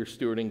say that you're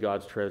stewarding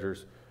God's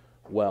treasures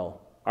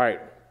well? All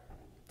right,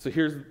 so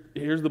here's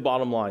the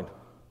bottom line.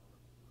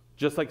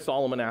 Just like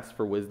Solomon asked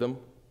for wisdom,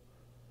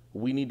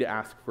 we need to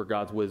ask for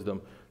God's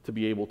wisdom to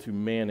be able to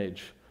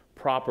manage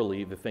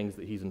properly the things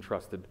that he's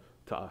entrusted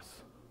to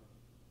us.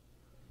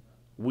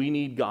 We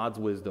need God's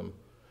wisdom.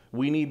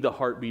 We need the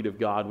heartbeat of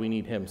God. We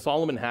need him.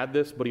 Solomon had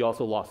this, but he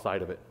also lost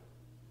sight of it.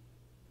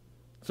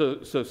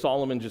 So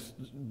Solomon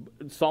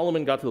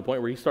got to the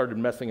point where he started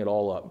messing it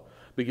all up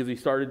because he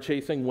started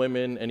chasing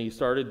women and he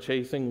started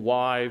chasing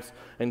wives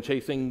and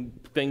chasing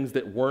things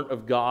that weren't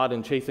of God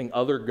and chasing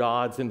other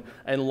gods and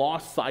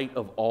lost sight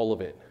of all of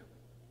it.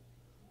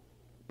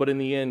 But in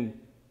the end,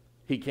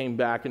 he came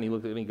back and he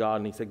looked at God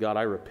and he said, God,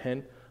 I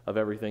repent of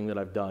everything that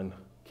I've done.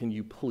 Can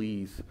you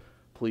please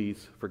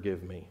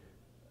forgive me?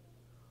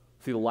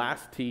 See, the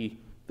last T,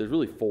 there's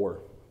really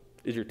 4,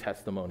 is your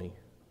testimony.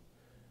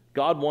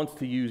 God wants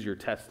to use your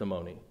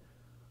testimony.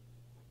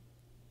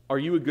 Are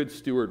you a good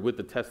steward with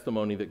the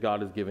testimony that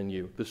God has given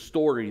you, the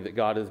story that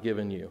God has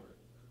given you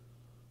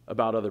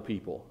about other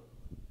people?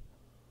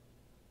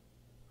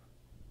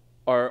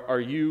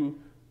 Are you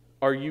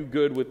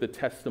good with the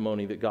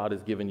testimony that God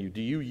has given you?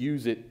 Do you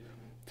use it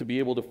to be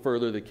able to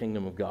further the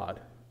kingdom of God?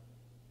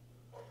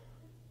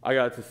 I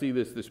got to see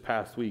this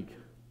past week.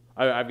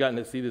 I've gotten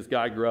to see this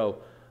guy grow,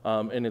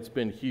 and it's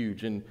been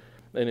huge. And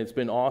it's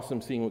been awesome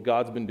seeing what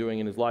God's been doing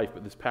in his life.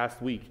 But this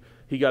past week,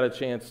 he got a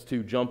chance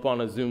to jump on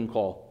a Zoom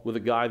call with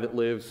a guy that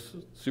lives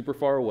super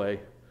far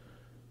away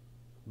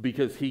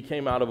because he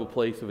came out of a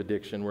place of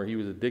addiction where he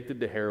was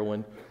addicted to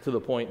heroin to the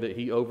point that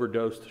he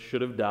overdosed,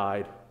 should have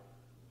died,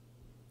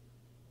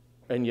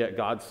 and yet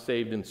God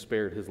saved and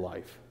spared his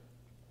life.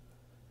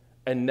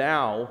 And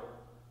now,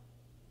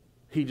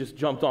 he just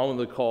jumped on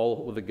the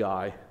call with a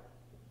guy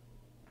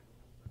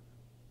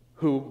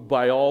who,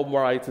 by all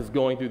rights, is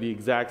going through the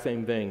exact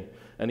same thing.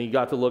 And he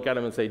got to look at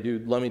him and say,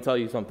 dude, let me tell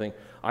you something.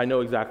 I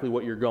know exactly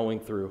what you're going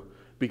through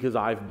because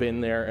I've been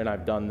there and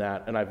I've done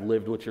that and I've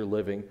lived what you're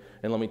living.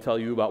 And let me tell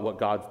you about what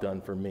God's done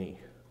for me.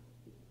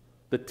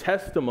 The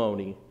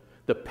testimony,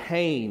 the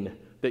pain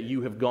that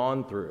you have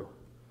gone through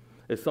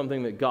is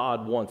something that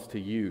God wants to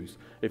use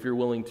if you're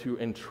willing to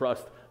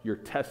entrust your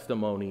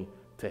testimony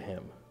to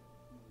him.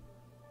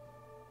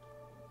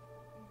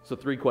 So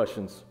 3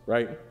 questions,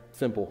 right?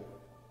 Simple.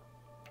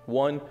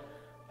 1,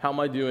 how am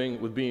I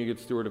doing with being a good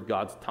steward of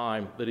God's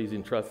time that he's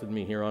entrusted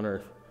me here on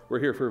earth? We're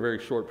here for a very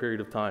short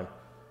period of time.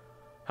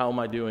 How am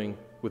I doing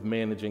with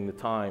managing the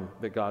time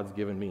that God's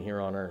given me here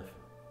on earth?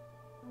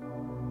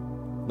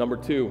 Number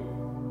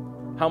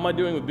 2, how am I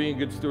doing with being a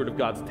good steward of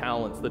God's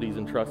talents that he's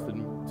entrusted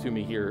to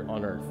me here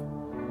on earth?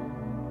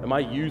 Am I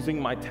using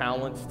my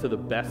talents to the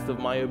best of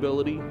my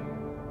ability?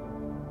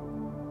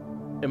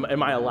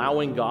 Am I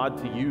allowing God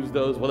to use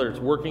those, whether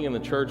it's working in the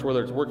church,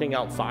 whether it's working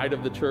outside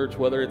of the church,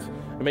 whether it's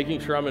making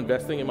sure I'm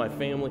investing in my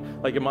family?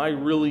 Like, am I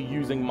really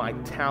using my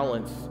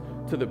talents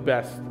to the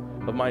best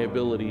of my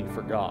ability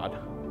for God?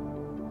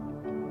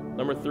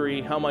 Number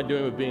 3, how am I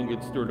doing with being a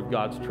good steward of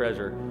God's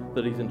treasure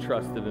that he's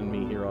entrusted in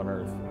me here on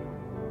earth?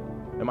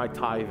 Am I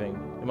tithing?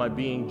 Am I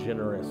being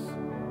generous?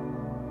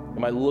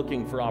 Am I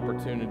looking for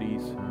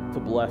opportunities to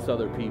bless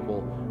other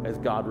people as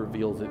God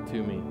reveals it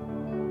to me?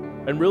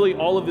 And really,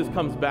 all of this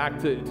comes back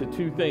to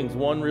 2 things.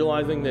 1,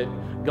 realizing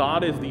that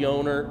God is the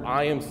owner,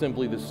 I am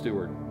simply the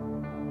steward.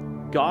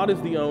 God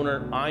is the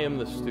owner, I am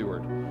the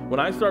steward.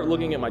 When I start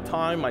looking at my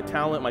time, my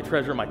talent, my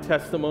treasure, my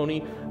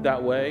testimony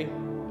that way,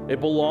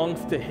 it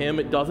belongs to him.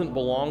 It doesn't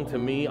belong to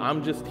me.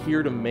 I'm just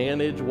here to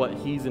manage what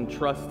he's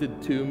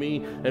entrusted to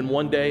me. And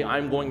one day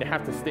I'm going to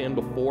have to stand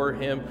before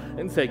him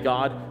and say,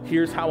 God,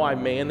 here's how I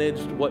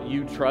managed what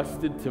you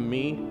trusted to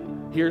me.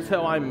 Here's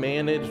how I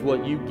managed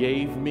what you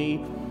gave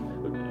me.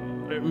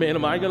 Man,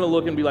 am I going to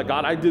look and be like,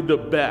 God, I did the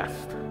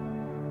best?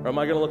 Or am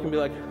I going to look and be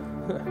like,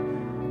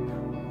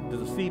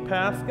 does a C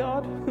pass,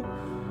 God?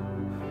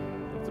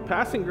 It's a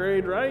passing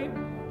grade, right?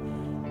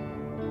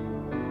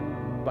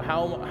 But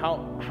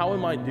how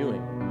am I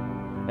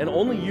doing? And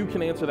only you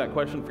can answer that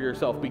question for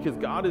yourself, because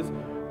God has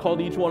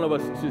called each one of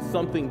us to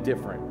something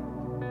different.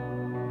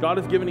 God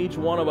has given each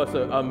one of us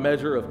a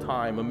measure of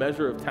time, a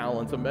measure of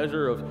talents, a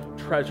measure of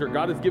treasure.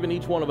 God has given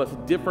each one of us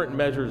different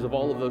measures of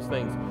all of those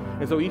things.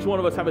 And so each one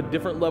of us have a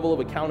different level of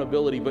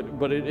accountability,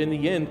 but in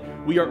the end,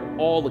 we are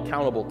all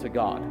accountable to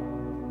God.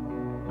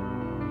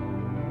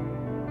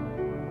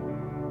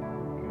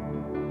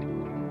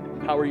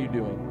 How are you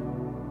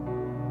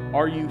doing?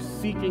 Are you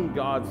seeking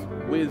God's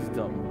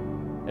wisdom?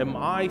 Am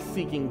I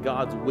seeking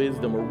God's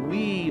wisdom? Are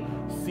we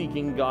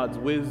seeking God's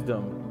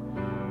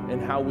wisdom in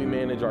how we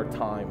manage our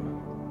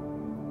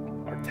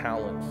time, our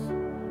talents,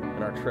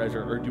 and our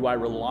treasure? Or do I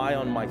rely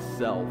on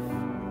myself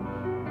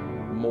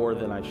more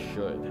than I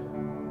should?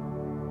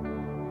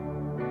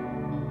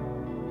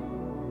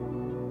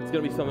 It's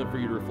going to be something for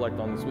you to reflect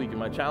on this week. And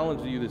my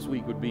challenge to you this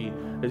week would be,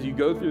 as you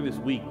go through this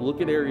week,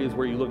 look at areas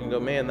where you look and go,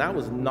 man, that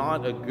was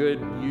not a good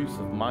use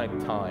of my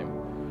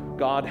time.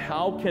 God,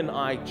 how can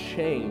I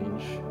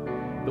change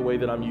the way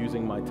that I'm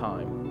using my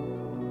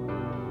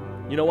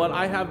time? You know what?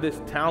 I have this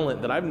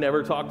talent that I've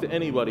never talked to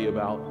anybody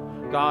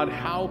about. God,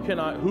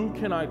 who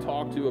can I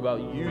talk to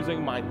about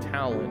using my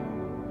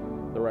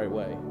talent the right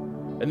way?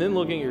 And then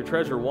looking at your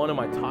treasure, 1, am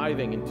I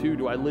tithing? And 2,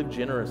 do I live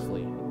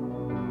generously?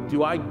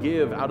 Do I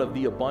give out of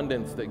the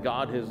abundance that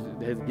God has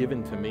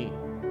given to me?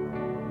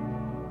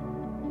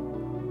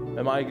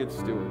 Am I a good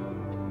steward?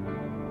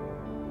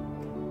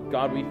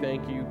 God, we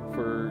thank you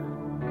for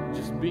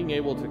just being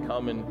able to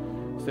come and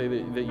say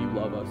that you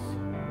love us.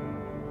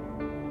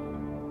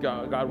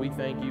 God, we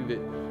thank you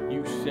that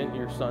you sent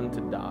your son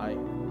to die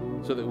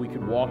so that we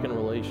could walk in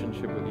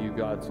relationship with you,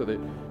 God, so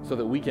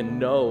that we can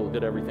know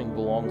that everything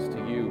belongs to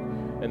you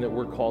and that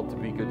we're called to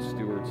be good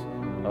stewards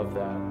of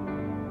that.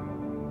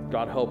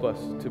 God, help us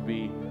to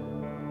be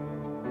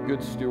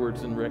good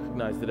stewards and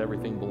recognize that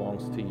everything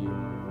belongs to you.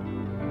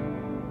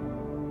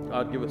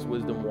 God, give us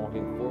wisdom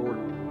walking forward.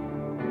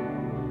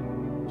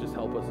 Just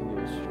help us and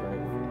give us strength.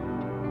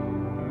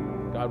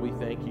 God, we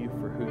thank you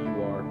for who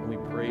you are. We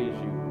praise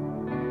you.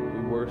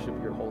 We worship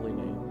your holy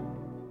name.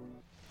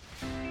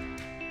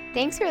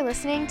 Thanks for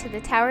listening to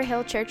the Tower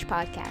Hill Church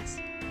podcast.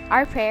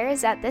 Our prayer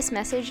is that this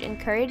message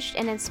encouraged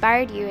and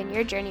inspired you in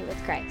your journey with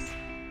Christ.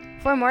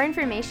 For more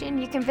information,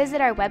 you can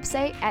visit our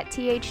website at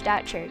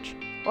th.church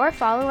or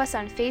follow us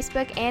on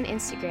Facebook and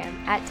Instagram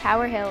at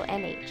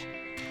TowerHillNH.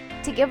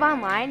 To give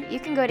online, you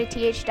can go to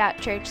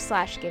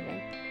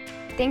th.church/giving.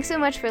 Thanks so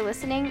much for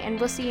listening, and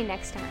we'll see you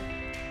next time.